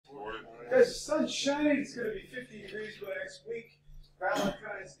Guys, the sun's shining. It's going to be 50 degrees for the next week.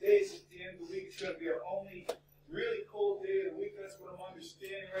 Valentine's Day is at the end of the week. It's going to be our only really cold day of the week. That's what I'm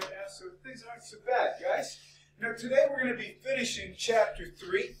understanding right now. So things aren't so bad, guys. Now, today we're going to be finishing Chapter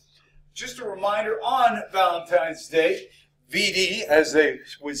 3. Just a reminder on Valentine's Day, VD, as they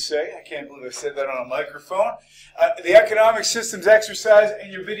would say. I can't believe I said that on a microphone. The economic systems exercise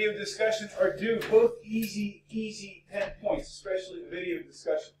and your video discussion are due. Both easy 10 points, especially the video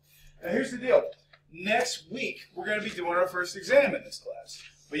discussion. Now, here's the deal. Next week, we're going to be doing our first exam in this class.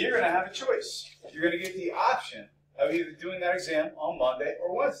 But you're going to have a choice. You're going to get the option of either doing that exam on Monday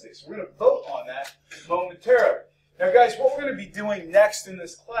or Wednesday. So we're going to vote on that momentarily. Now, guys, what we're going to be doing next in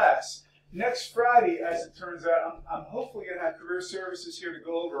this class, next Friday, as it turns out, I'm hopefully going to have Career Services here to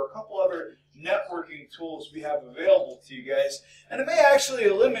go over a couple other networking tools we have available to you guys. And it may actually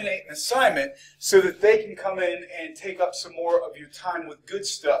eliminate an assignment so that they can come in and take up some more of your time with good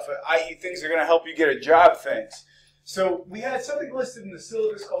stuff, i.e. things that are going to help you get a job things. So we had something listed in the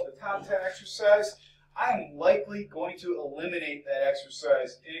syllabus called the Top 10 exercise. I'm likely going to eliminate that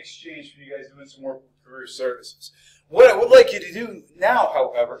exercise in exchange for you guys doing some work with Career Services. What I would like you to do now,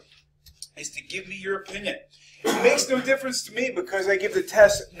 however, is to give me your opinion. It makes no difference to me because I give the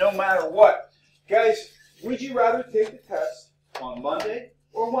test no matter what. Guys, would you rather take the test on Monday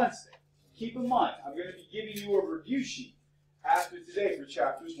or Wednesday? Keep in mind, I'm going to be giving you a review sheet after today for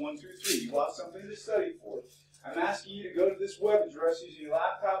chapters 1 through 3. You will have something to study for. I'm asking you to go to this web address using your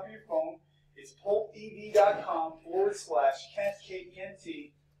laptop or your phone. It's pulpev.com/Kent,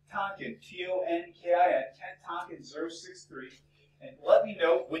 K-E-N-T, Tonkin, T-O-N-K-I-N, Kent Tonkin 063. And let me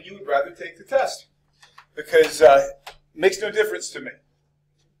know when you would rather take the test, because it makes no difference to me.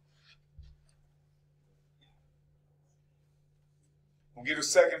 We'll give a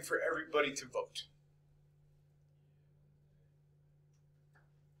second for everybody to vote.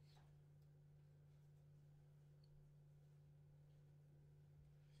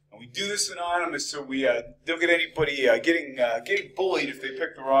 And we do this anonymous so we don't get anybody getting bullied if they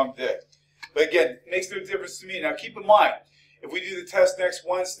pick the wrong day. But again, it makes no difference to me. Now keep in mind, if we do the test next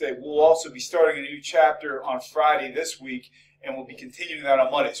Wednesday, we'll also be starting a new chapter on Friday this week, and we'll be continuing that on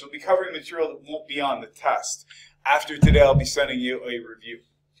Monday. So we'll be covering material that won't be on the test. After today, I'll be sending you a review.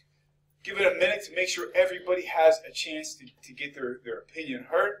 Give it a minute to make sure everybody has a chance to get their opinion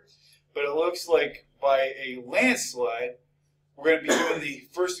heard. But it looks like by a landslide, we're going to be doing the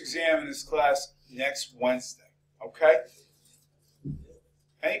first exam in this class next Wednesday. Okay?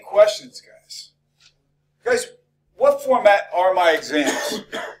 Any questions, guys? Guys, what format are my exams?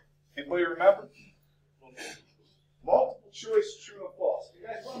 Anybody remember? Multiple choice, true and false. You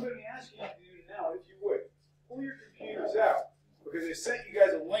guys, what I'm going to be asking you to do now, if you would, pull your computers out, because I sent you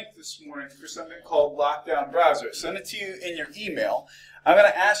guys a link this morning for something called Lockdown Browser. I sent it to you in your email. I'm going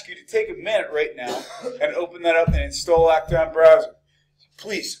to ask you to take a minute right now and open that up and install Lockdown Browser.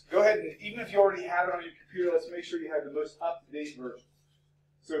 Please, go ahead and, even if you already have it on your computer, let's make sure you have the most up-to-date version.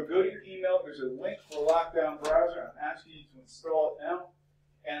 So go to your email. There's a link for Lockdown Browser. I'm asking you to install it now.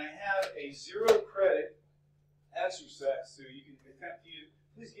 And I have a 0 credit exercise so you can attempt to use it.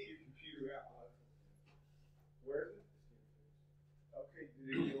 Please get your computer out. Where is it? Okay, did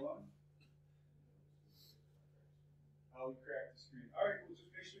it get on? Oh, you cracked the screen. All right, well,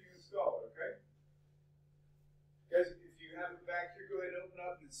 just make sure you install it, okay? Guys, if you have it back here, go ahead and open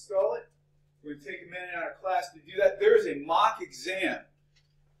up and install it. We're going to take a minute out of class to do that. There is a mock exam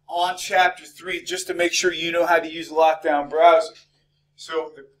on Chapter 3 just to make sure you know how to use Lockdown Browser.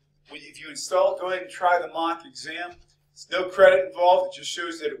 So if you install it, go ahead and try the mock exam. There's no credit involved. It just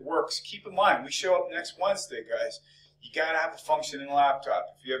shows that it works. Keep in mind, we show up next Wednesday, guys. You got to have a functioning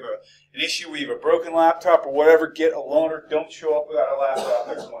laptop. If you have an issue where you have a broken laptop or whatever, get a loaner. Don't show up without a laptop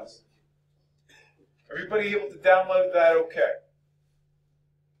next Wednesday. Everybody able to download that okay?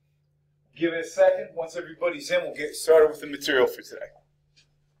 Give it a second. Once everybody's in, we'll get started with the material for today.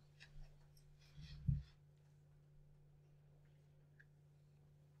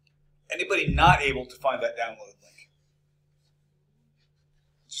 Anybody not able to find that download link?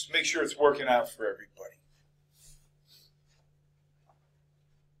 Just make sure it's working out for everybody.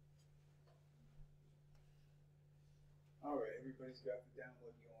 All right, everybody's got the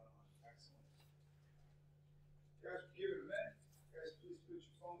download going on. Excellent. Guys, give it a minute. Guys, please put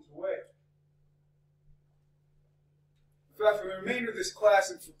your phones away. In fact, for the remainder of this class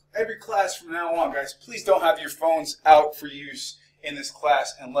and for every class from now on, guys, please don't have your phones out for use in this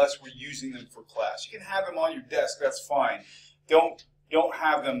class unless we're using them for class. You can have them on your desk, that's fine. Don't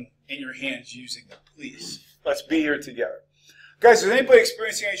have them in your hands using them, please. Let's be here together. Guys, is anybody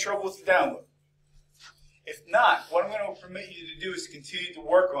experiencing any trouble with the download? If not, what I'm going to permit you to do is continue to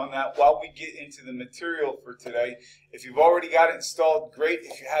work on that while we get into the material for today. If you've already got it installed, great.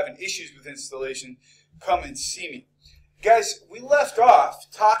 If you're having issues with installation, come and see me. Guys, we left off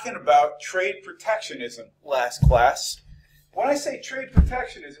talking about trade protectionism last class. When I say trade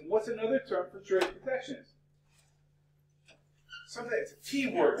protectionism, what's another term for trade protectionism? Something that's a T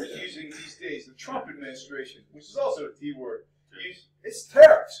word we're using these days, the Trump administration, which is also a T word. It's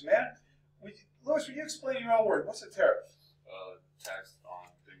tariffs, man. Louis, will you explain your own word? What's a tariff? Tax on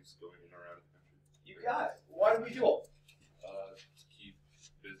things going in or out of the country. You got it. Why do we do it? To keep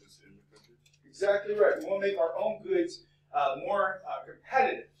business in the country. Exactly right. We want to make our own goods more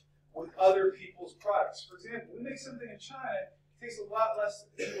competitive with other people's products. For example, we make something in China, it takes a lot less to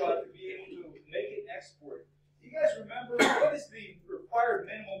be able to make it and export it. You guys remember, what is the required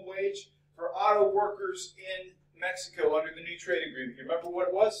minimum wage for auto workers in Mexico under the new trade agreement? You remember what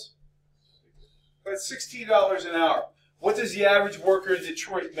it was? About $16 an hour. What does the average worker in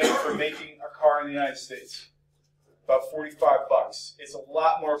Detroit make for making a car in the United States? About 45 bucks. It's a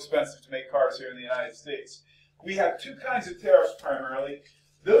lot more expensive to make cars here in the United States. We have two kinds of tariffs primarily.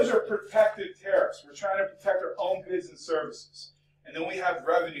 Those are protected tariffs. We're trying to protect our own goods and services. And then we have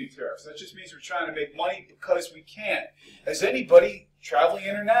revenue tariffs. That just means we're trying to make money because we can. Has anybody traveling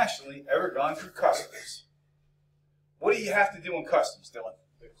internationally ever gone through customs? What do you have to do in customs, Dylan?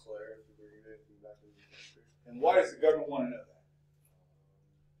 Declare if you're bringing anything back into the country. And why does the government want to know that?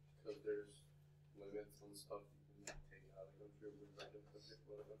 Because there's limits on stuff you can take out of the country or bring back into the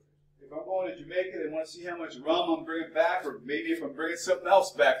country. If I'm going to Jamaica, they want to see how much rum I'm bringing back, or maybe if I'm bringing something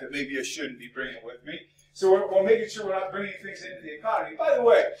else back that maybe I shouldn't be bringing with me. So we're making sure we're not bringing things into the economy. By the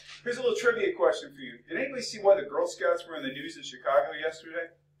way, here's a little trivia question for you. Did anybody see why the Girl Scouts were in the news in Chicago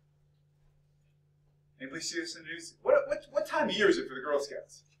yesterday? Anybody see this in the news? What time of year is it for the Girl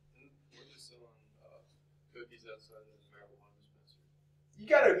Scouts? We're just selling cookies outside the marijuana dispensary. You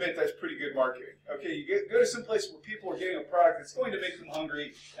got to admit that's pretty good marketing. Okay, you go to some place where people are getting a product that's going to make them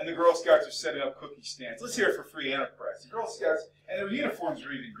hungry, and the Girl Scouts are setting up cookie stands. Let's hear it for free enterprise. The Girl Scouts, and their uniforms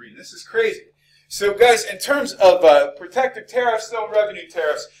are even green. This is crazy. So, guys, in terms of protective tariffs, though, revenue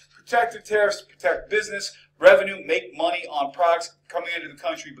tariffs. Protective tariffs protect business, revenue, make money on products coming into the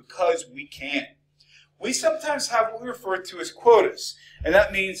country because we can. We sometimes have what we refer to as quotas, and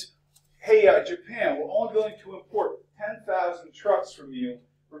that means, hey, Japan, we're only going to import 10,000 trucks from you,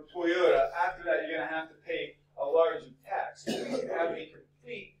 from Toyota. After that, you're going to have to pay a large tax. So we have a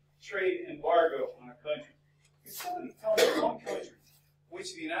complete trade embargo on a country. Can somebody tell me one country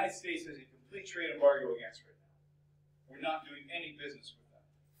which the United States has a complete trade embargo against right now? We're not doing any business with them.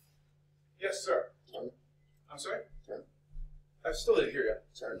 Yes, sir. I'm sorry? I still didn't hear you.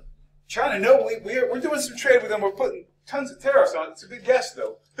 Sorry. China, no, we're doing some trade with them. We're putting tons of tariffs on it. It's a good guess,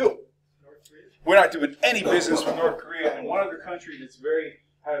 though. Who? North Korea? We're not doing any business with North Korea. And one other country that's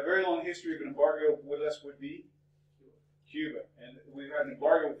had a very long history of an embargo with us would be Cuba. And we've had an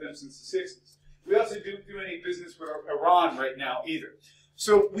embargo with them since the 60s. We also don't do any business with Iran right now either.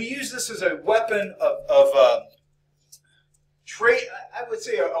 So we use this as a weapon of trade. I would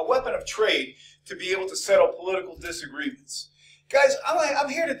say a weapon of trade to be able to settle political disagreements. Guys, I'm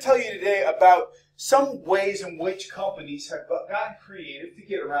here to tell you today about some ways in which companies have gotten creative to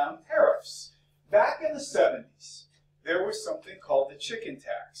get around tariffs. Back in the 70s, there was something called the chicken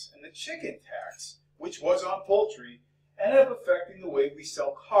tax. And the chicken tax, which was on poultry, ended up affecting the way we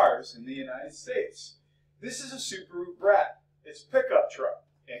sell cars in the United States. This is a Subaru Brat. It's a pickup truck.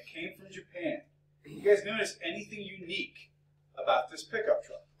 And it came from Japan. You guys notice anything unique about this pickup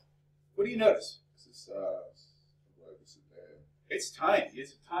truck? What do you notice? It's It's tiny.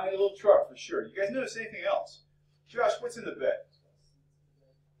 It's a tiny little truck for sure. You guys notice anything else? Josh, what's in the bed?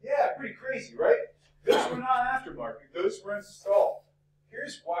 Yeah, pretty crazy, right? Those were not aftermarket. Those were installed.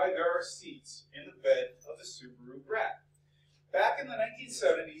 Here's why there are seats in the bed of the Subaru Brat. Back in the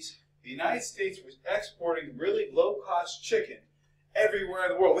 1970s, the United States was exporting really low-cost chicken everywhere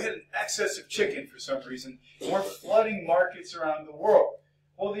in the world. We had an excess of chicken for some reason, and we're flooding markets around the world.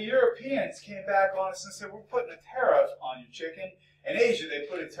 Well, the Europeans came back on us and said, we're putting a tariff on your chicken. In Asia, they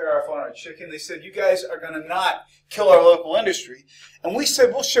put a tariff on our chicken. They said, you guys are going to not kill our local industry. And we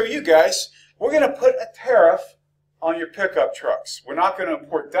said, we'll show you guys. We're going to put a tariff on your pickup trucks. We're not going to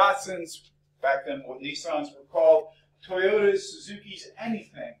import Datsuns, back then what Nissans were called, Toyotas, Suzukis,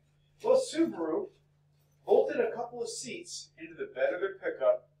 anything. Well, Subaru bolted a couple of seats into the bed of their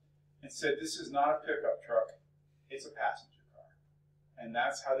pickup and said, this is not a pickup truck, it's a passenger car. And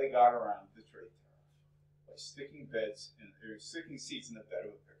that's how they got around the trade tariff, by sticking sticking seats in the bed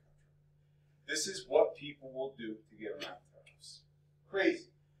of a pickup truck. This is what people will do to get around tariffs. Crazy.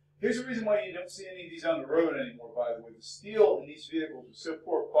 Here's the reason why you don't see any of these on the road anymore, by the way. The steel in these vehicles was so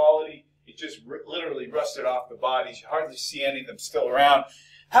poor quality, it just literally rusted off the bodies. You hardly see any of them still around.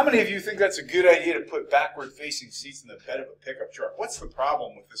 How many of you think that's a good idea to put backward-facing seats in the bed of a pickup truck? What's the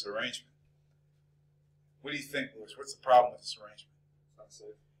problem with this arrangement? What do you think, Louis? What's the problem with this arrangement? Not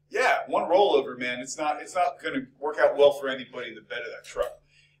safe. Yeah, one rollover, man. It's not going to work out well for anybody in the bed of that truck.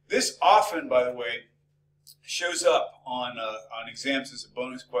 This often, by the way, shows up on exams as a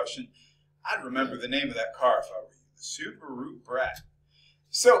bonus question. I'd remember the name of that car if I were you. The Subaru Brat.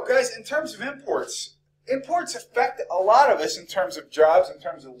 So, guys, in terms of imports affect a lot of us in terms of jobs, in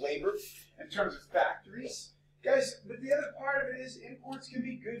terms of labor, in terms of factories. Guys, but the other part of it is imports can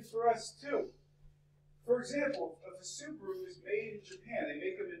be good for us, too. For example, if a Subaru is made in Japan, they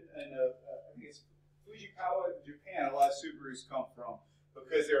make them in I think it's Fujikawa, Japan, a lot of Subarus come from,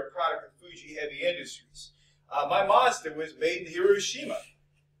 because they're a product of Fuji Heavy Industries. My Mazda was made in Hiroshima.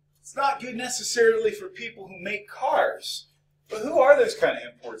 It's not good necessarily for people who make cars, but who are those kind of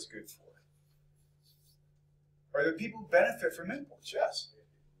imports good for? Are there people who benefit from imports? Yes.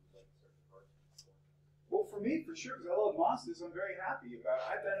 Well, for me, for sure, because I love Mazdas, I'm very happy about it.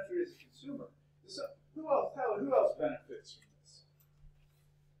 I benefit as a consumer. So, who else benefits from this?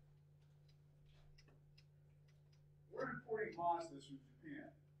 We're importing Mazdas from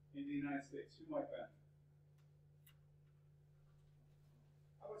Japan in the United States. Who might benefit?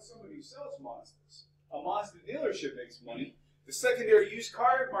 How about somebody who sells Mazdas? A Mazda dealership makes money. The secondary used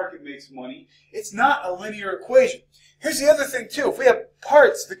car market makes money. It's not a linear equation. Here's the other thing, too. If we have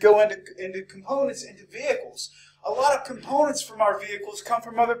parts that go into components, into vehicles, a lot of components from our vehicles come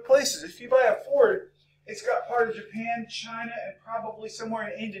from other places. If you buy a Ford, it's got part of Japan, China, and probably somewhere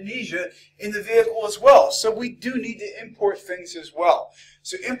in Indonesia in the vehicle as well. So we do need to import things as well.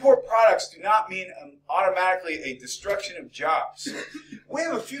 So import products do not mean automatically a destruction of jobs. We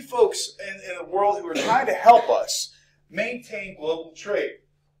have a few folks in the world who are trying to help us maintain global trade.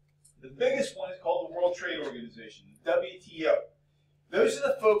 The biggest one is called the World Trade Organization, the WTO. Those are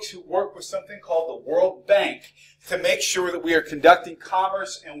the folks who work with something called the World Bank to make sure that we are conducting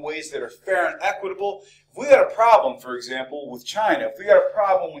commerce in ways that are fair and equitable. If we got a problem, for example, with China, if we got a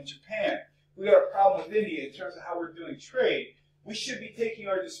problem with Japan, if we got a problem with India in terms of how we're doing trade, we should be taking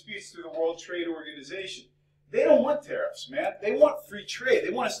our disputes through the World Trade Organization. They don't want tariffs, man. They want free trade.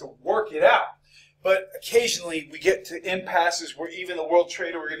 They want us to work it out. But occasionally we get to impasses where even the World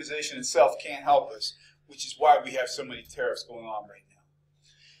Trade Organization itself can't help us, which is why we have so many tariffs going on right now.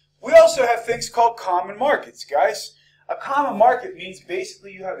 We also have things called common markets, guys. A common market means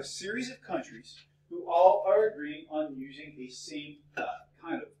basically you have a series of countries who all are agreeing on using a same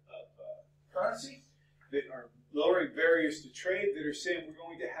kind of currency that are lowering barriers to trade, that are saying we're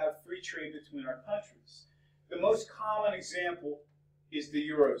going to have free trade between our countries. The most common example is the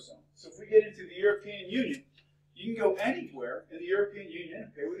Eurozone. So if we get into the European Union, you can go anywhere in the European Union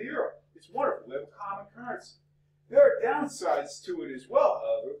and pay with the euro. It's wonderful. We have a common currency. There are downsides to it as well,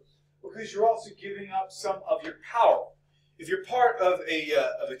 however, because you're also giving up some of your power. If you're part of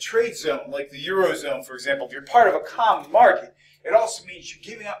a trade zone, like the Eurozone, for example, if you're part of a common market, it also means you're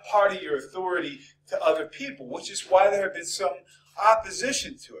giving up part of your authority to other people, which is why there have been some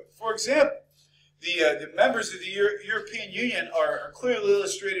opposition to it. For example, the members of the European Union are clearly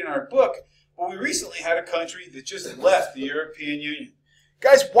illustrated in our book, but we recently had a country that just left the European Union.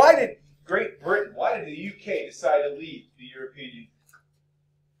 Guys, why did Great Britain, why did the UK decide to leave the European Union?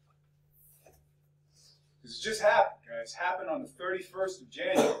 This just happened, guys. It happened on the 31st of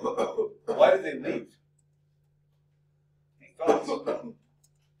January. Why did they leave? Any thoughts?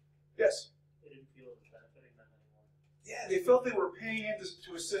 Yes? They didn't feel it was benefiting them anymore. Yeah, they felt they were paying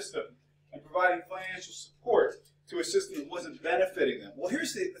into a system and providing financial support to a system that wasn't benefiting them. Well,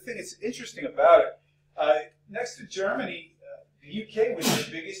 here's the thing that's interesting about it. Next to Germany, the UK was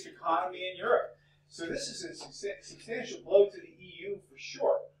the biggest economy in Europe. So this is a substantial blow to the EU for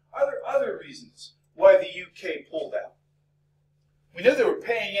sure. Are there other reasons why the UK pulled out? We know they were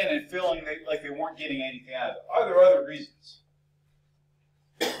paying in and feeling like they weren't getting anything out of it. Are there other reasons?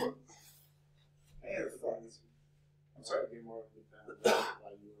 Any other thoughts? I'm sorry?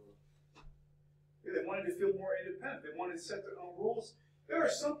 Yeah, they wanted to feel more independent. They wanted to set their own rules. There are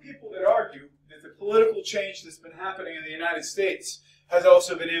some people that argue that the political change that's been happening in the United States has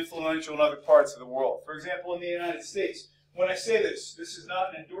also been influential in other parts of the world. For example, in the United States, when I say this, this is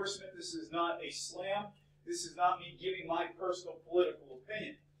not an endorsement, this is not a slam, this is not me giving my personal political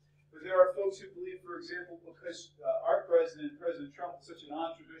opinion. But there are folks who believe, for example, because our president, President Trump, is such a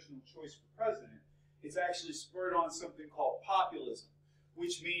non-traditional choice for president, it's actually spurred on something called populism,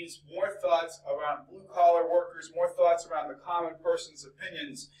 which means more thoughts around blue-collar workers, more thoughts around the common person's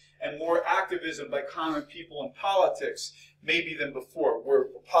opinions, and more activism by common people in politics, maybe than before, where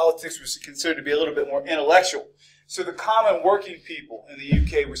politics was considered to be a little bit more intellectual. So the common working people in the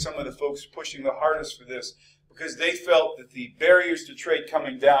UK were some of the folks pushing the hardest for this because they felt that the barriers to trade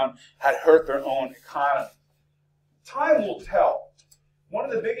coming down had hurt their own economy. Time will tell. One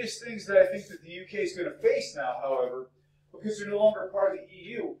of the biggest things that I think that the UK is going to face now, however, because they're no longer part of the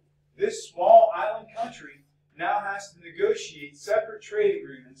EU, this small island country now has to negotiate separate trade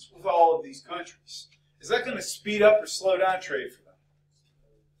agreements with all of these countries. Is that going to speed up or slow down trade for them?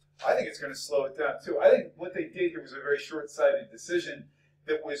 I think it's going to slow it down too. I think what they did here was a very short-sighted decision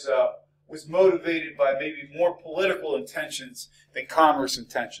that was motivated by maybe more political intentions than commerce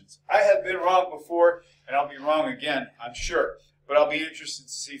intentions. I have been wrong before, and I'll be wrong again, I'm sure. But I'll be interested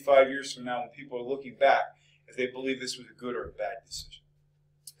to see 5 years from now when people are looking back if they believe this was a good or a bad decision.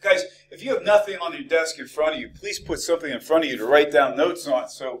 Guys, if you have nothing on your desk in front of you, please put something in front of you to write down notes on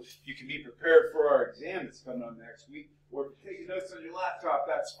so you can be prepared for our exam that's coming up next week. Or if you're taking notes on your laptop,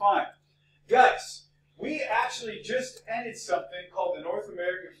 that's fine. Guys, we actually just ended something called the North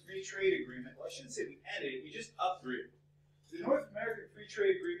American Free Trade Agreement. Well, I shouldn't say we ended it, we just upgraded it. The North American Free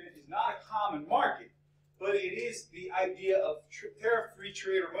Trade Agreement is not a common market, but it is the idea of tariff-free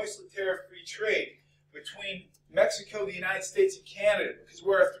trade, or mostly tariff-free trade, between Mexico, the United States, and Canada, because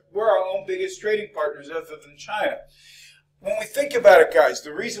we're our own biggest trading partners other than China. When we think about it, guys,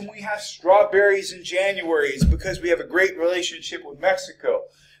 the reason we have strawberries in January is because we have a great relationship with Mexico.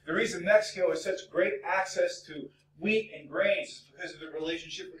 The reason Mexico has such great access to wheat and grains is because of the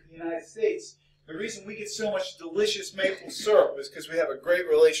relationship with the United States. The reason we get so much delicious maple syrup is because we have a great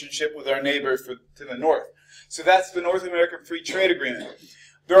relationship with our neighbor to the north. So that's the North American Free Trade Agreement.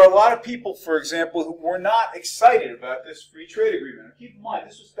 There are a lot of people, for example, who were not excited about this free trade agreement. Now, keep in mind,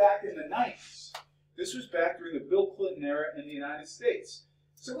 this was back in the 90s. This was back during the Bill Clinton era in the United States.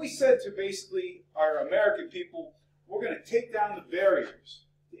 So we said to basically our American people, we're going to take down the barriers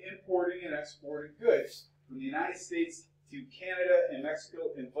to importing and exporting goods from the United States to Canada and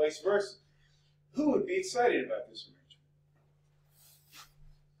Mexico and vice versa. Who would be excited about this arrangement?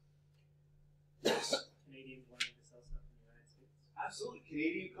 Canadians wanting to sell stuff in the United States. Absolutely.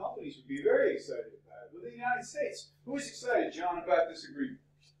 Canadian companies would be very excited about it. With the United States, who is excited, John, about this agreement?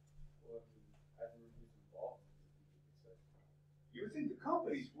 Well, I think who's involved. You would think the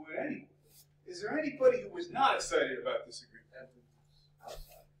companies would anyway. Is there anybody who was not excited about this agreement?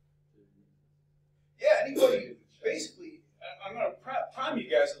 Outside. Yeah, anybody. Basically, I'm going to prime you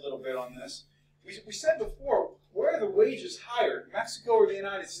guys a little bit on this. We said before, where are the wages higher, Mexico or the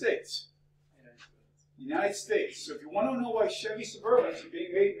United States? United States. So if you want to know why Chevy Suburbans are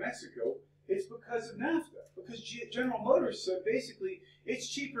being made in Mexico, it's because of NAFTA. Because General Motors said basically, it's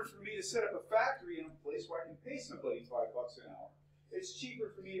cheaper for me to set up a factory in a place where I can pay somebody $5 an hour. It's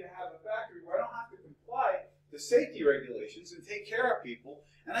cheaper for me to have a factory where I don't have to comply the safety regulations and take care of people,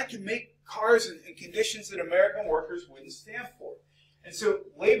 and I can make cars in conditions that American workers wouldn't stand for. And so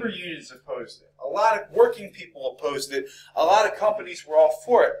labor unions opposed it. A lot of working people opposed it. A lot of companies were all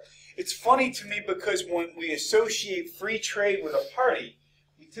for it. It's funny to me because when we associate free trade with a party,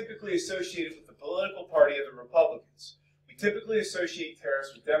 we typically associate it with the political party of the Republicans. We typically associate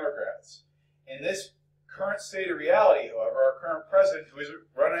tariffs with Democrats. In this current state of reality, however, our current president, who has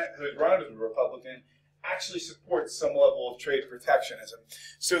run as a Republican, actually supports some level of trade protectionism.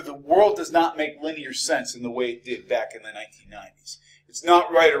 So the world does not make linear sense in the way it did back in the 1990s. It's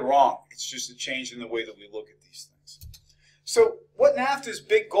not right or wrong. It's just a change in the way that we look at these things. So what NAFTA's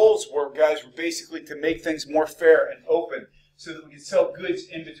big goals were, guys, were basically to make things more fair and open so that we could sell goods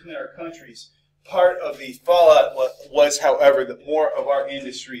in between our countries. Part of the fallout was, however, that more of our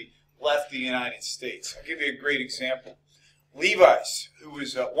industry left the United States. I'll give you a great example. Levi's, who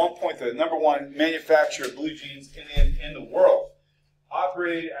was at one point the #1 manufacturer of blue jeans in the world,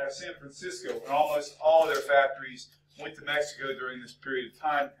 operated out of San Francisco, and almost all of their factories went to Mexico during this period of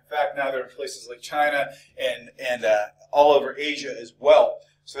time. In fact, now they're in places like China and all over Asia as well.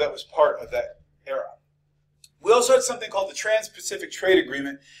 So that was part of that era. We also had something called the Trans-Pacific Trade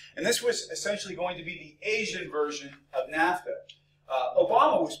Agreement, and this was essentially going to be the Asian version of NAFTA.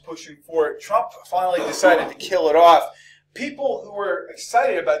 Obama was pushing for it. Trump finally decided to kill it off. People who were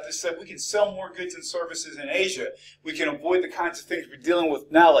excited about this said we can sell more goods and services in Asia. We can avoid the kinds of things we're dealing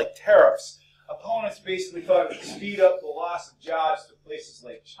with now, like tariffs. Opponents basically thought it would speed up the loss of jobs to places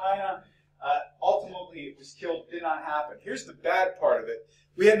like China. Ultimately, it was killed. Did not happen. Here's the bad part of it.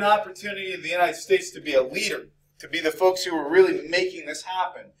 We had an opportunity in the United States to be a leader, to be the folks who were really making this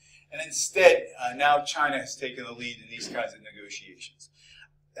happen. And instead, now China has taken the lead in these kinds of negotiations.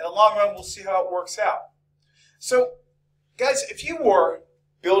 in the long run, we'll see how it works out. So, guys, if you were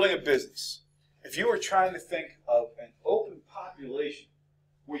building a business, if you were trying to think of an open population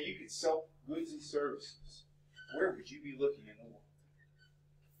where you could sell goods and services, where would you be looking in the world?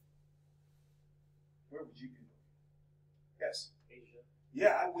 Where would you be looking? Yes? Asia.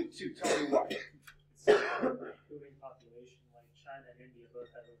 Yeah, I would too. Tell me why. It's a booming population. Like China and India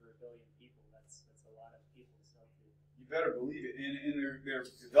both have over 1 billion people. That's a lot of people to sell to. You better believe it. In their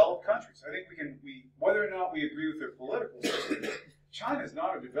developed countries, I think whether or not we agree with their political system, China is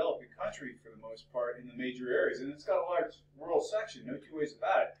not a developing country for the most part in the major areas, and it's got a large rural section. No two ways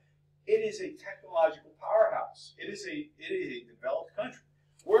about it. It is a technological powerhouse. It is a developed country.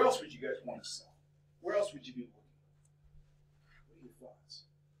 Where else would you guys want to sell? Where else would you be looking? What are your thoughts?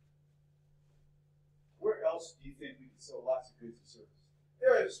 Where else do you think we can sell lots of goods and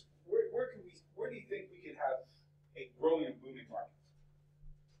services? Where do you think we could have a growing and booming market?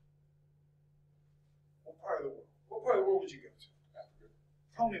 What part of the world? What part of the world would you go to? Africa.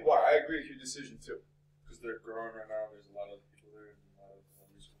 Tell me why. I agree with your decision too. Because they're growing right now. There's a lot of people there and a lot of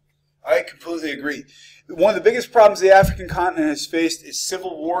resources. I completely agree. One of the biggest problems the African continent has faced is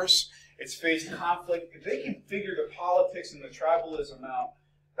civil wars. It's faced conflict. If they can figure the politics and the tribalism out,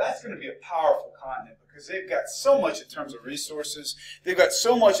 that's going to be a powerful continent because they've got so much in terms of resources. They've got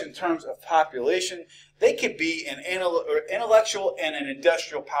so much in terms of population. They could be an intellectual and an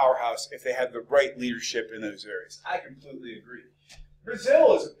industrial powerhouse if they had the right leadership in those areas. I completely agree.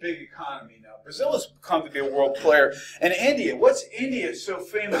 Brazil is a big economy now. Brazil has come to be a world player. And India, what's India so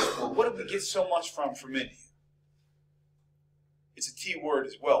famous for? What do we get so much from India? It's a T word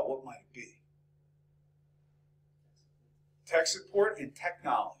as well. What might it be? Tech support and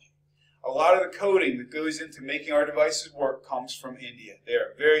technology. A lot of the coding that goes into making our devices work comes from India. They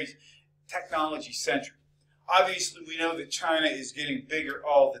are very technology centric. Obviously, we know that China is getting bigger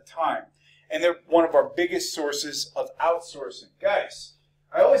all the time. And they're one of our biggest sources of outsourcing. Guys,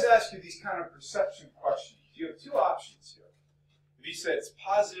 I always ask you these kind of perception questions. You have two options here. If you say it's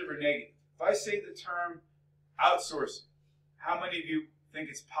positive or negative. If I say the term outsourcing, how many of you think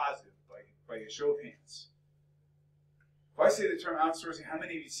it's positive by a show of hands? If I say the term outsourcing, how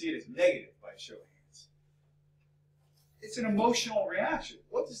many of you see it as negative by a show of hands? It's an emotional reaction.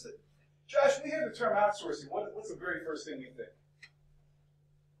 What does the Josh, we hear the term outsourcing. What's the very first thing we think?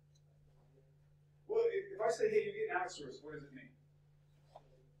 Well, if I say, hey, you're getting outsourced, what does it mean?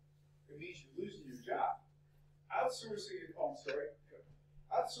 It means you're losing your job. Outsourcing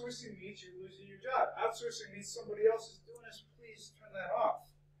means you're losing your job. Outsourcing means somebody else is doing this. Please turn that off.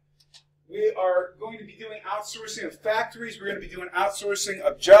 We are going to be doing outsourcing of factories. We're going to be doing outsourcing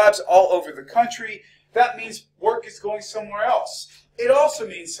of jobs all over the country. That means work is going somewhere else. It also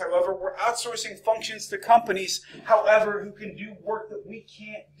means, however, we're outsourcing functions to companies, however, who can do work that we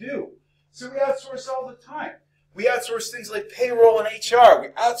can't do. So we outsource all the time. We outsource things like payroll and HR. We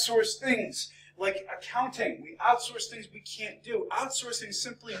outsource things like accounting. We outsource things we can't do. Outsourcing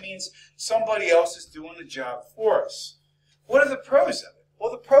simply means somebody else is doing the job for us. What are the pros of it?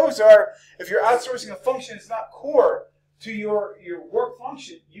 Well, the pros are if you're outsourcing a function that's not core to your work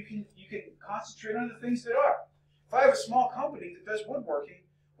function, you can concentrate on the things that are. If I have a small company that does woodworking,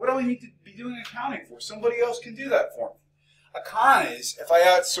 what do I need to be doing accounting for? Somebody else can do that for me. A con is if I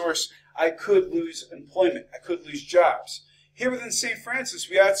outsource, I could lose employment. I could lose jobs. Here within St. Francis,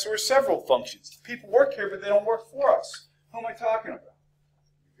 we outsource several functions. People work here, but they don't work for us. Who am I talking about?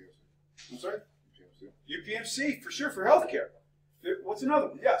 UPMC. I'm sorry? UPMC. UPMC, for sure, for healthcare. What's another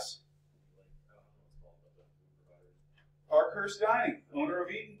one? Yes? Parkhurst Dining, owner of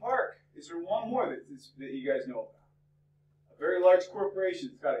Eaton Park. Is there one more that you guys know about? A very large corporation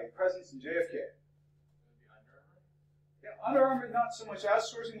that's got a presence in JFK. Yeah, Under Armour, not so much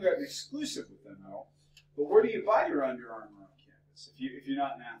outsourcing. We got an exclusive with them, though. But where do you buy your Under Armour on campus if you're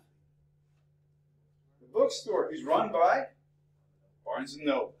not an athlete? The bookstore is run by Barnes &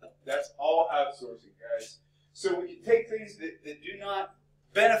 Noble. That's all outsourcing, guys. So we can take things that do not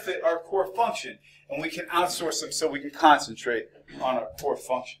benefit our core function, and we can outsource them so we can concentrate on our core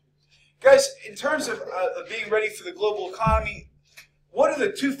function. Guys, in terms of being ready for the global economy, what are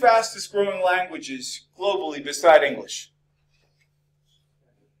the two fastest growing languages globally beside English?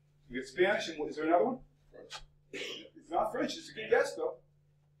 We got Spanish, and is there another one? French. It's not French. It's a good guess, though.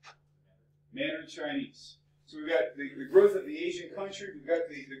 Mandarin Chinese. So we've got the growth of the Asian country. We've got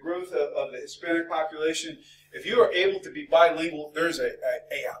the growth of the Hispanic population. If you are able to be bilingual, there's a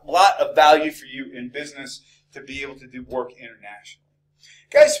lot of value for you in business to be able to do work internationally.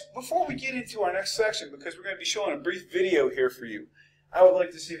 Guys, before we get into our next section, because we're going to be showing a brief video here for you, I would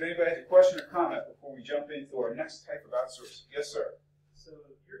like to see if anybody has a question or comment before we jump into our next type of outsourcing. Yes, sir. So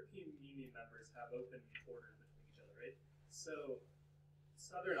have open borders between each other, right? So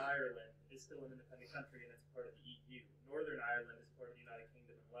Southern Ireland is still an independent country and it's part of the EU. Northern Ireland is part of the United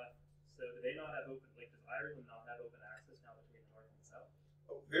Kingdom and left. So do they not have open, like does Ireland not have open access now between the North and the South?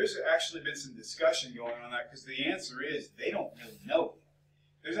 There's actually been some discussion going on that because the answer is they don't really know yet.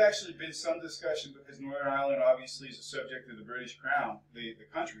 There's actually been some discussion because Northern Ireland obviously is a subject of the British Crown, the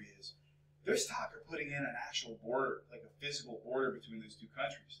country is. There's talk of putting in an actual border, like a physical border between those two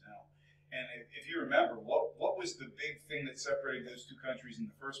countries now. And if you remember, what was the big thing that separated those two countries in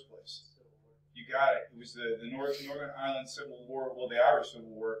the first place? You got it. It was the Northern Ireland Civil War, well, the Irish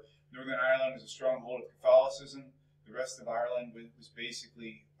Civil War. Northern Ireland was a stronghold of Catholicism. The rest of Ireland was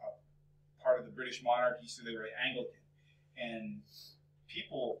basically part of the British monarchy, so they were Anglican. And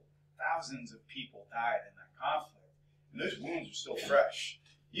thousands of people died in that conflict. And those wounds are still fresh.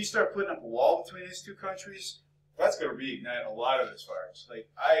 You start putting up a wall between these two countries, that's going to reignite a lot of those fires. Like,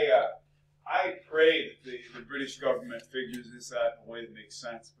 I pray that the British government figures this out in a way that makes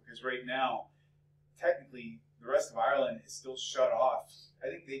sense, because right now, technically, the rest of Ireland is still shut off. I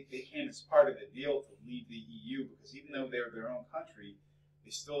think they came as part of the deal to leave the EU, because even though they're their own country,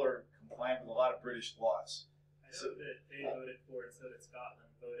 they still are compliant with a lot of British laws. I know that they voted for it, so did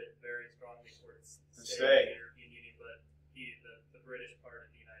Scotland voted very strongly for it to stay in the European Union, but the British part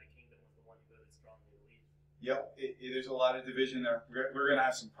of the United Kingdom was the one who voted strongly to leave. Yep, there's a lot of division there. We're going to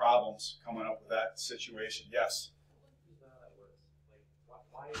have some problems coming up with that situation. Yes? How that works. Like,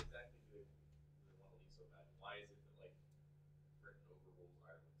 why exactly do they want to leave so bad? Why is it that, like, Britain overrules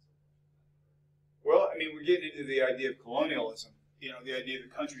Ireland so much? Well, I mean, we're getting into the idea of colonialism. You know, the idea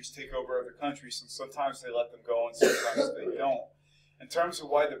that countries take over other countries, and sometimes they let them go and sometimes they don't. In terms of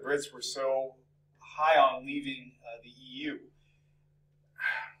why the Brits were so high on leaving the EU,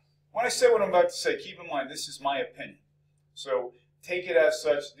 when I say what I'm about to say, keep in mind this is my opinion. So take it as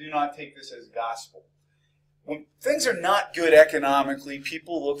such. Do not take this as gospel. When things are not good economically,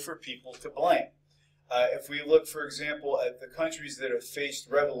 people look for people to blame. If we look, for example, at the countries that have faced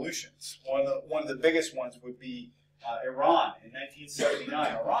revolutions, one of the biggest ones would be Iran in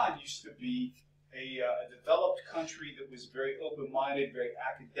 1979. Iran used to be a developed country that was very open-minded, very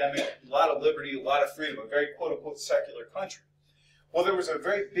academic, a lot of liberty, a lot of freedom, a very quote-unquote secular country. Well, there was a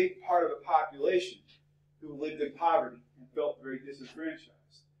very big part of the population who lived in poverty and felt very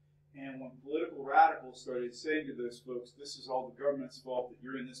disenfranchised. And when political radicals started saying to those folks, this is all the government's fault that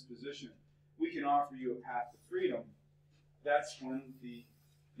you're in this position, we can offer you a path to freedom, that's when the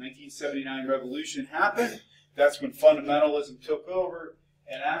 1979 revolution happened. That's when fundamentalism took over,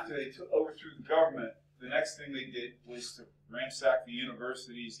 and after they overthrew the government, the next thing they did was to ransack the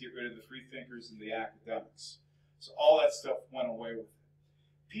universities, get rid of the free thinkers and the academics. So all that stuff went away with it.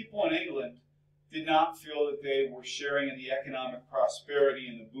 People in England did not feel that they were sharing in the economic prosperity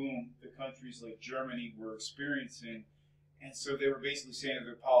and the boom that countries like Germany were experiencing, and so they were basically saying to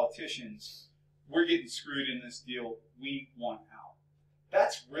their politicians, we're getting screwed in this deal, we want out.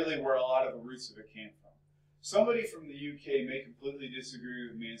 That's really where a lot of the roots of it came from. Somebody from the UK may completely disagree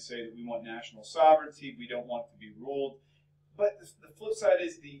with me and say that we want national sovereignty, we don't want to be ruled. But the flip side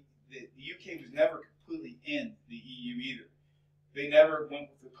is the UK was never completely in the EU either. They never went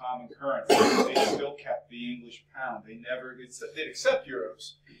with the common currency. They still kept the English pound. They'd accept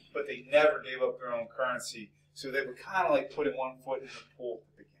euros, but they never gave up their own currency. So they were kind of like putting one foot in the pool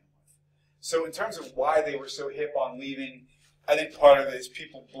to begin with. So in terms of why they were so hip on leaving, I think part of it is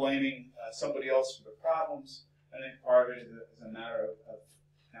people blaming somebody else for the problems. I think part of it is a matter of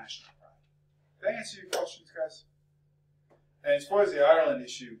national pride. Did I answer your questions, guys? And as far as the Ireland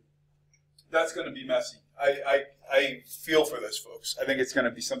issue, that's going to be messy. I feel for those folks. I think it's going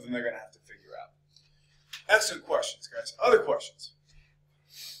to be something they're going to have to figure out. Excellent questions, guys. Other questions?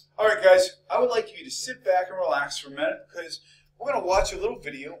 All right, guys, I would like you to sit back and relax for a minute because we're going to watch a little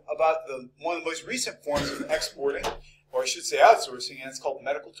video about one of the most recent forms of exporting, or I should say outsourcing, and it's called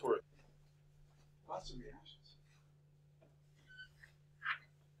medical tourism. Lots of reactions.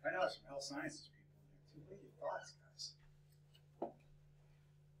 I know some health sciences people in there too. What are your thoughts, guys?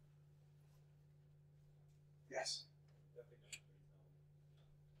 Yes.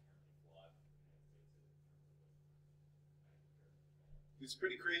 It's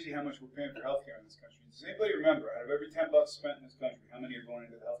pretty crazy how much we're paying for healthcare in this country. Does anybody remember, out of every $10 spent in this country, how many are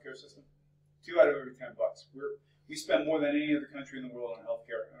going into the healthcare system? 2 out of every 10 bucks. We spend more than any other country in the world on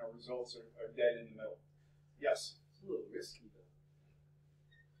healthcare, and our results are dead in the middle. Yes? It's a little risky, though.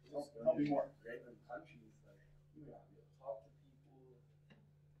 Tell me more. Random countries, like, you gotta be able to talk to people.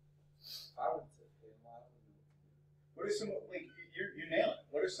 If I went to Panama, I wouldn't know. What are some, like, you're nailing it.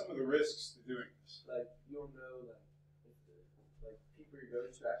 What are some of the risks to doing this? Like, you don't know, like, if the people you go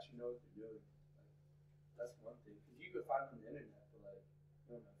to actually know what they're doing. Like, That's one thing. Because you can find it on the internet, but like,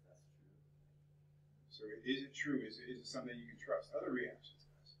 I don't know if that's true. So is it true? Is it something you can trust? Other reactions,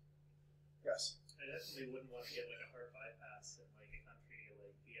 guys? Yes. I definitely wouldn't want to get like a heart bypass in like a country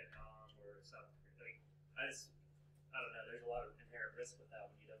like Vietnam or South Korea. Like, I don't know. There's a lot of inherent risk with that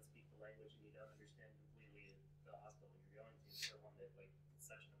when you don't speak the language and you don't understand completely the hospital you're going to for one that like it's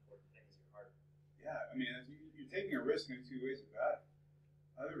such an important thing as your heart. Yeah, I mean, you're taking a risk in two ways about it.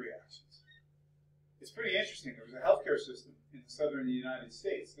 Other reactions. It's pretty interesting. There was a healthcare system in the southern United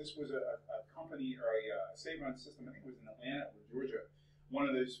States. This was a company or a state-run system. I think it was in Atlanta or Georgia, one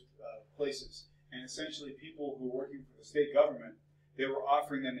of those places. And essentially, people who were working for the state government, they were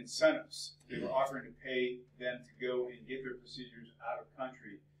offering them incentives. They were offering to pay them to go and get their procedures out of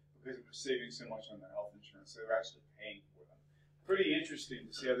country because it was saving so much on their health insurance. They were actually paying for them. Pretty interesting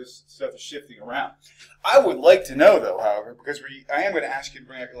to see how this stuff is shifting around. I would like to know, though, however, because I am going to ask you to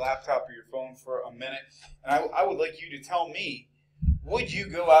bring up your laptop or your phone for a minute, and I would like you to tell me, would you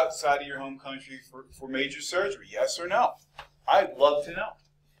go outside of your home country for major surgery, yes or no? I'd love to know.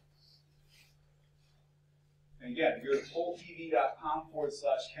 And again, go to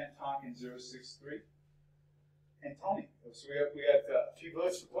polltv.com/KentTalkin063 and tell me. So we got a few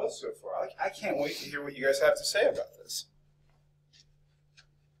votes for both so far. I can't wait to hear what you guys have to say about this.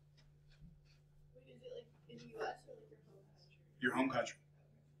 Wait, is it like in the U.S. or like your home country? Your home country.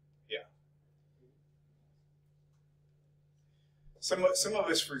 Yeah. Some of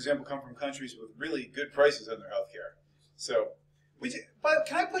us, for example, come from countries with really good prices on their health care. So, but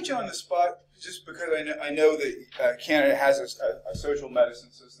can I put you on the spot just because I know that Canada has a social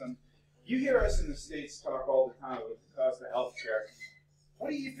medicine system? You hear us in the States talk all the time about the cost of health care.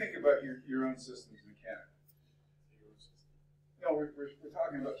 What do you think about your own systems in Canada? No, we're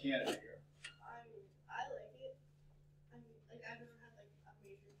talking about Canada here. I like it. I mean, like I've never had like a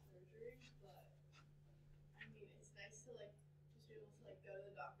major surgery, but I mean it's nice to like just be able to like go to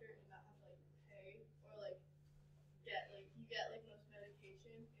the doctor and not have to like pay or like get like most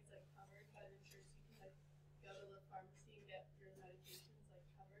medication is like covered by the insurance. You can like go to the pharmacy and get your medications like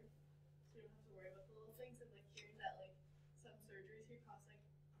covered, so you don't have to worry about the little things. And like hearing that like some surgeries here cost like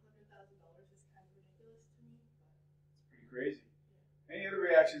 $100,000 is kind of ridiculous to me. It's pretty crazy. Any other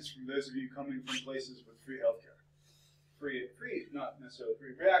reactions from those of you coming from places with free healthcare? Free, not necessarily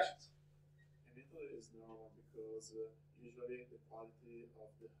free reactions. In Italy is normal because usually the quality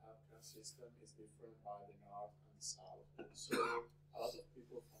of the healthcare system is different by the north and the south. So a lot of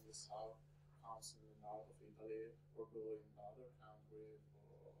people from the south comes in the north of Italy or go in another country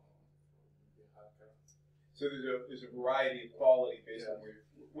for the healthcare. So there's a variety of quality based on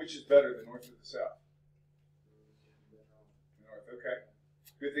which is better, the north or the south? Okay.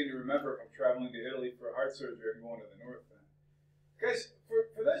 Good thing to remember if I'm traveling to Italy for a heart surgery, I'm going to the north then. Guys,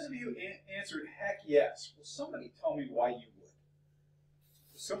 for those of you who answered heck yes, will somebody tell me why you would?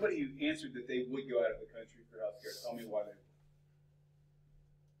 Somebody who answered that they would go out of the country for healthcare, tell me why they would.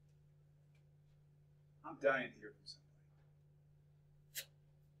 I'm dying to hear from somebody.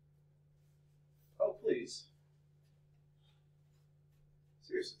 Oh, please.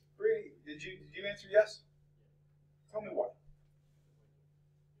 Seriously. Brady, did you answer yes? Tell me why.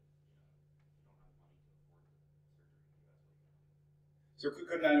 So it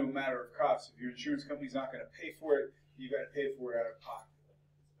could come down to a matter of cost. If your insurance company's not going to pay for it, you got to pay for it out of pocket.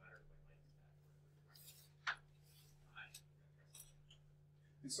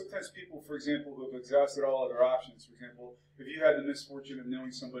 And sometimes people, for example, who have exhausted all other options, for example, if you had the misfortune of knowing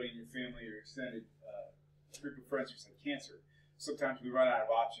somebody in your family or extended group of friends who's had cancer, sometimes we run out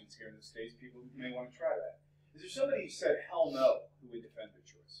of options here in the States. People may want to try that. Is there somebody who said hell no who would defend their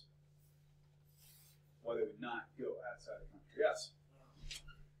choice? Why they would not go outside the country? Yes.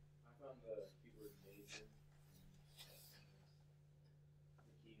 I found the keyword major. The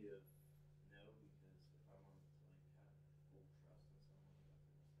key to no, because if I want to like have full trust in someone, I have to stay here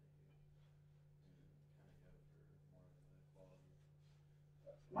and kind of go for more of the quality.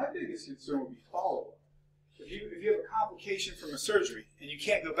 My biggest concern would be follow-up. If you have a complication from a surgery and you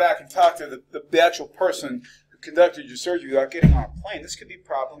can't go back and talk to the actual person who conducted your surgery without getting on a plane, this could be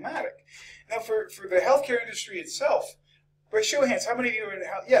problematic. Now, for the healthcare industry itself, by show of hands, how many of you are in the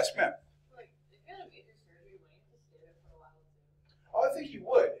health? Yes, ma'am. Like if you had a major surgery, might you have to stay there for a while too? Oh, I think you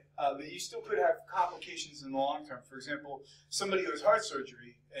would, but you still could have complications in the long term. For example, somebody who has heart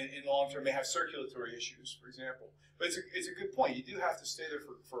surgery in the long term may have circulatory issues, for example. But it's a good point. You do have to stay there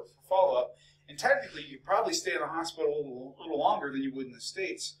for follow-up. And technically, you probably stay in the hospital a little longer than you would in the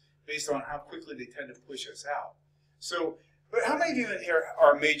States based on how quickly they tend to push us out. So, but how many of you in here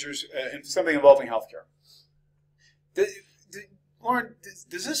are majors in something involving healthcare? Lauren,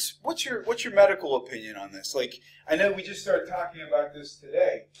 does this? What's your medical opinion on this? Like, I know we just started talking about this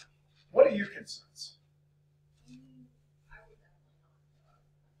today. What are your concerns? I would definitely not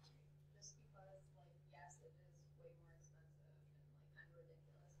just because, like, yes, it is way more expensive and, like, kind of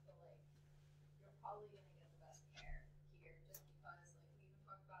ridiculous, but, like, you're probably going to get the best care here just because, like, we even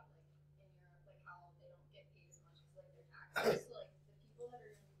talk about, like, in Europe, like, how they don't get paid as much as, like, their taxes. So, like, the people that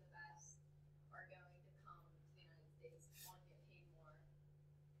are going to be the best are going to come to the United States, want to get paid more, and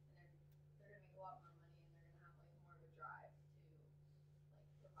they're going to make a lot more money, and they're going to have, like, more of a drive to,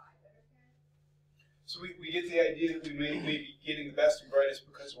 like, provide better care. So we get the idea that we may be getting the best and brightest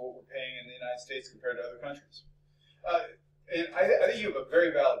because of what we're paying in the United States compared to other countries. And I think you have a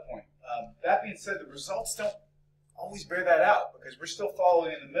very valid point. That being said, the results don't always bear that out because we're still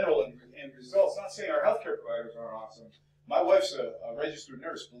following in the middle in results. Not saying our healthcare providers aren't awesome. My wife's a registered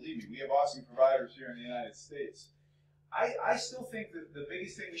nurse. Believe me, we have awesome providers here in the United States. I still think that the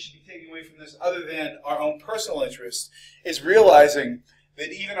biggest thing we should be taking away from this, other than our own personal interest, is realizing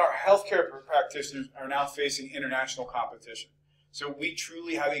that even our healthcare practitioners are now facing international competition. So we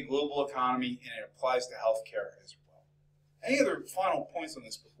truly have a global economy, and it applies to healthcare as well. Any other final points on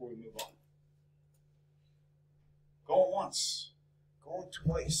this before we move on? Going once, going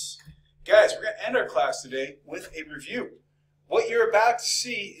twice. Guys, we're going to end our class today with a review. What you're about to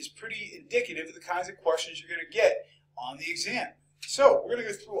see is pretty indicative of the kinds of questions you're going to get on the exam. So we're going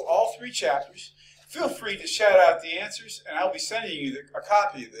to go through all 3 chapters. Feel free to shout out the answers, and I'll be sending you a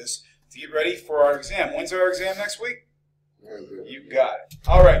copy of this to get ready for our exam. When's our exam next week? You got it.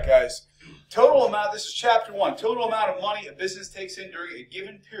 All right, guys. Total amount, this is chapter 1. Total amount of money a business takes in during a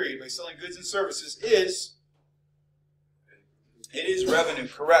given period by selling goods and services is revenue,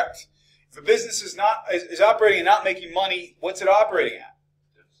 correct. If a business is operating and not making money, what's it operating at?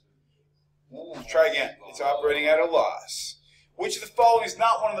 Try again. It's operating at a loss. Which of the following is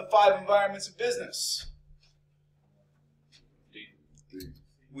not one of the 5 environments of business?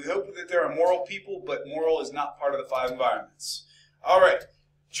 We hope that there are moral people, but moral is not part of the 5 environments. All right.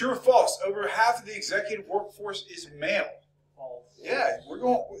 True or false? Over half of the executive workforce is male. False. Yeah,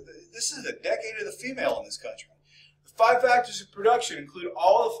 this is the decade of the female in this country. The 5 factors of production include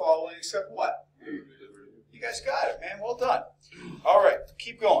all of the following except what? You guys got it, man. Well done. All right,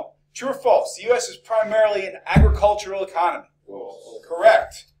 keep going. True or false? The U.S. is primarily an agricultural economy. False.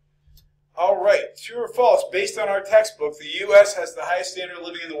 Correct. All right. True or false? Based on our textbook, the U.S. has the highest standard of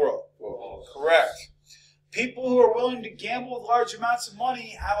living in the world. False. Correct. People who are willing to gamble with large amounts of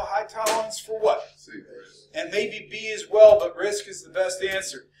money have a high tolerance for what? And maybe B as well, but risk is the best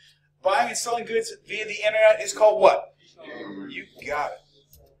answer. Buying and selling goods via the internet is called what? You got it.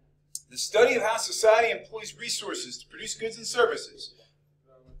 The study of how society employs resources to produce goods and services.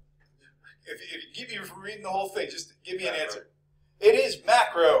 If you give me for reading the whole thing, just give me an answer. It is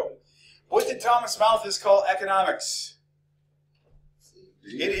macro. What did Thomas Malthus call economics?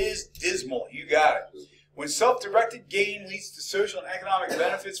 It is dismal. You got it. When self-directed gain leads to social and economic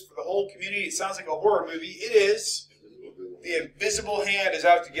benefits for the whole community, it sounds like a horror movie. It is. The invisible hand is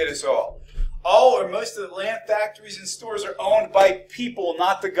out to get us all. All or most of the land, factories, and stores are owned by people,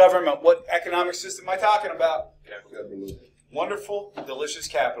 not the government. What economic system am I talking about? Capitalism. Wonderful, delicious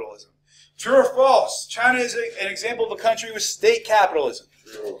capitalism. True or false? China is an example of a country with state capitalism.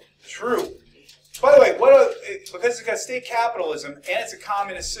 True. By the way, because it's got state capitalism and it's a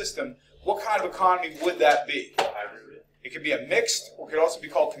communist system, what kind of economy would that be? It could be a mixed, or it could also be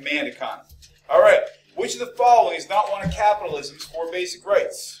called command economy. All right. Which of the following is not one of capitalism's 4 basic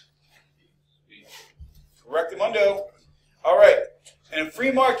rights? Correctamundo. All right. In a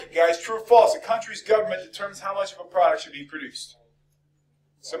free market, guys, true or false, a country's government determines how much of a product should be produced.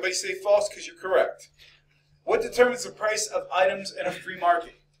 Somebody say false because you're correct. What determines the price of items in a free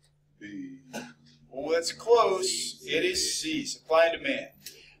market? B. Oh, that's close. It is C, supply and demand.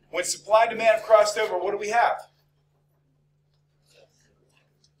 When supply and demand have crossed over, what do we have?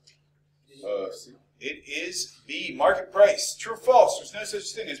 C. It is B, market price. True or false? There's no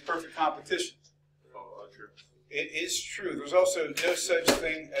such thing as perfect competition. True. It is true. There's also no such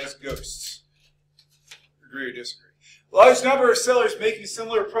thing as ghosts. Agree or disagree? Large number of sellers making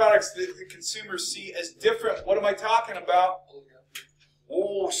similar products that the consumers see as different. What am I talking about?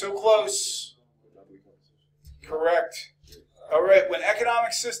 Oh, so close. Correct. All right. When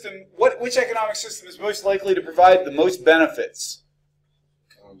economic system, which economic system is most likely to provide the most benefits?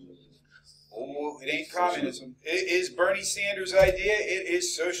 Oh, it ain't communism. It is Bernie Sanders' idea. It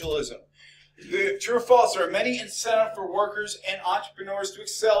is socialism. True or false? There are many incentives for workers and entrepreneurs to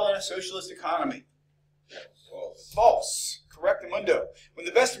excel in a socialist economy. False. False. Correctamundo. When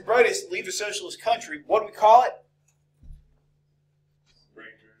the best and brightest leave a socialist country, what do we call it?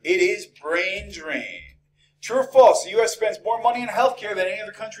 It is brain drain. True or false? The U.S. spends more money on healthcare than any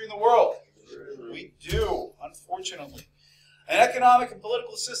other country in the world. We do, unfortunately. An economic and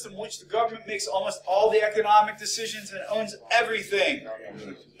political system in which the government makes almost all the economic decisions and owns everything.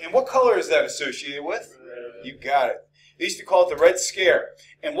 And what color is that associated with? You got it. They used to call it the Red Scare.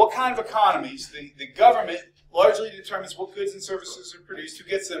 And what kind of economies? The government largely determines what goods and services are produced, who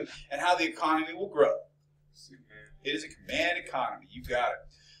gets them, and how the economy will grow. It is a command economy. You got it.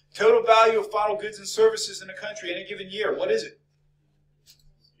 Total value of final goods and services in a country in a given year. What is it?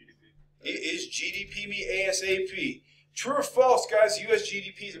 It is GDP me ASAP. True or false, guys? U.S.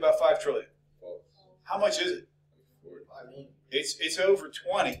 GDP is about $5 trillion. How much is it? It's over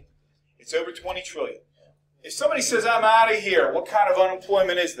 20. It's over 20 trillion. If somebody says, I'm out of here, what kind of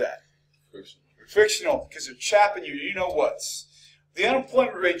unemployment is that? Fictional, because they're chapping you. You know what's. The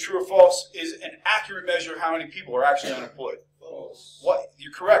unemployment rate, true or false, is an accurate measure of how many people are actually unemployed. False. What?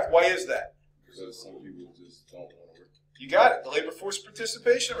 You're correct. Why is that? Because some people just don't want to work. You got it. The labor force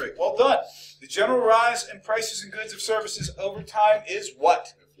participation rate. Well done. The general rise in prices and goods of services over time is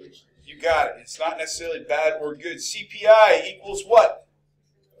what? Inflation. You got it. It's not necessarily bad or good. CPI equals what?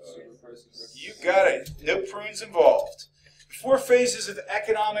 You got it. No prunes involved. The four phases of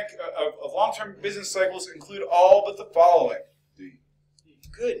economic, of long-term business cycles include all but the following.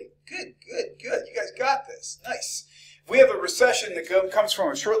 Good. You guys got this. Nice. If we have a recession that comes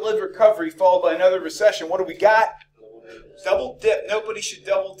from a short-lived recovery followed by another recession, what do we got? Double dip. Nobody should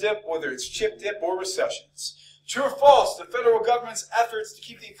double dip, whether it's chip dip or recessions. True or false? The federal government's efforts to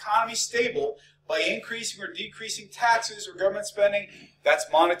keep the economy stable by increasing or decreasing taxes or government spending, that's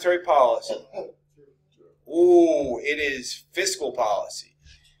monetary policy. Ooh, it is fiscal policy.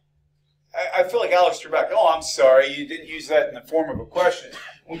 I feel like Alex Trebek. Oh, I'm sorry, you didn't use that in the form of a question.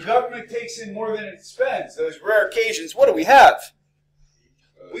 When government takes in more than it spends, those rare occasions, what do we have?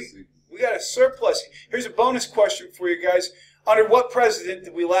 We got a surplus. Here's a bonus question for you guys. Under what president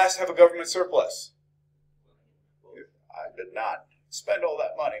did we last have a government surplus? I did not spend all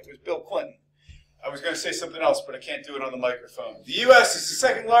that money. It was Bill Clinton. I was going to say something else, but I can't do it on the microphone. The U.S. is the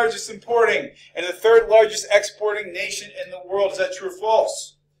second largest importing and the third largest exporting nation in the world. Is that true or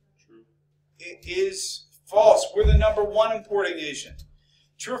false? True. It is false. We're the #1 importing nation.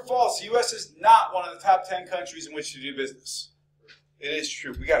 True or false? The U.S. is not one of the top 10 countries in which to do business. It is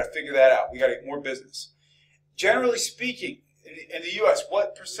true. We got to figure that out. We got to get more business. Generally speaking, in the U.S.,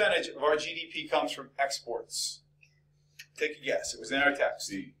 what percentage of our GDP comes from exports? Take a guess. It was in our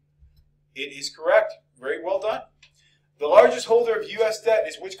text. It is correct. Very well done. The largest holder of U.S. debt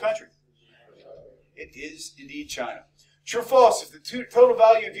is which country? It is indeed China. True or false? If the total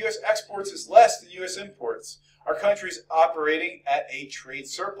value of U.S. exports is less than U.S. imports, our country is operating at a trade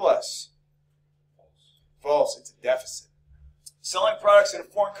surplus. False. It's a deficit. Selling products in a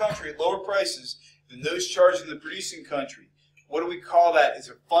foreign country at lower prices than those charged in the producing country. What do we call that? It's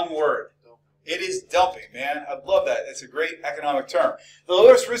a fun word. It is dumping, man. I love that. That's a great economic term. The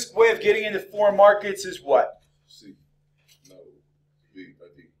lowest risk way of getting into foreign markets is what? C. No. B.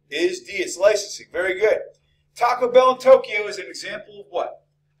 I think. Is D. It's licensing. Very good. Taco Bell in Tokyo is an example of what?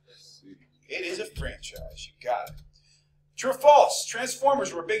 C. It is a franchise. You got it. True or false?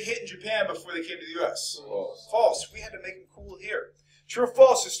 Transformers were a big hit in Japan before they came to the U.S. False. False. We had to make them cool here. True or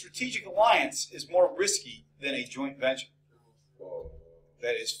false? A strategic alliance is more risky than a joint venture. False.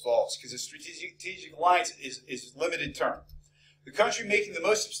 That is false, because a strategic alliance is limited term. The country making the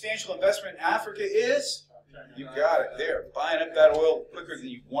most substantial investment in Africa is? You got it there. Buying up that oil quicker than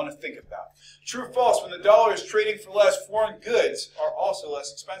you want to think about. True or false? When the dollar is trading for less, foreign goods are also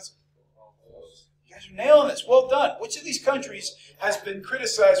less expensive. You guys are nailing this. Well done. Which of these countries has been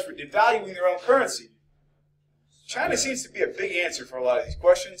criticized for devaluing their own currency? China seems to be a big answer for a lot of these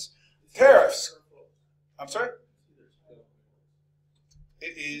questions. Tariffs. I'm sorry?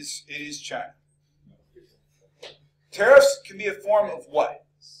 It is China. Tariffs can be a form of what?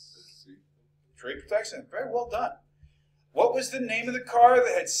 Trade protection. Very well done. What was the name of the car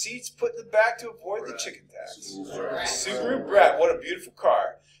that had seats put in the back to avoid the chicken tax? Subaru Brat. What a beautiful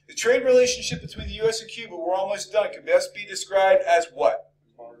car. The trade relationship between the U.S. and Cuba, we're almost done, can best be described as what?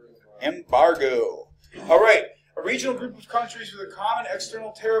 Embargo. All right. A regional group of countries with a common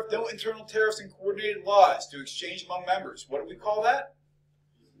external tariff, no internal tariffs, and coordinated laws to exchange among members. What do we call that?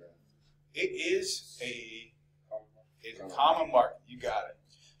 It is a common market. You got it.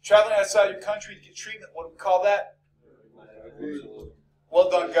 Traveling outside your country to get treatment, what do we call that? Well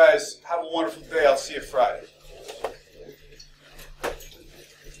done, guys. Have a wonderful day. I'll see you Friday.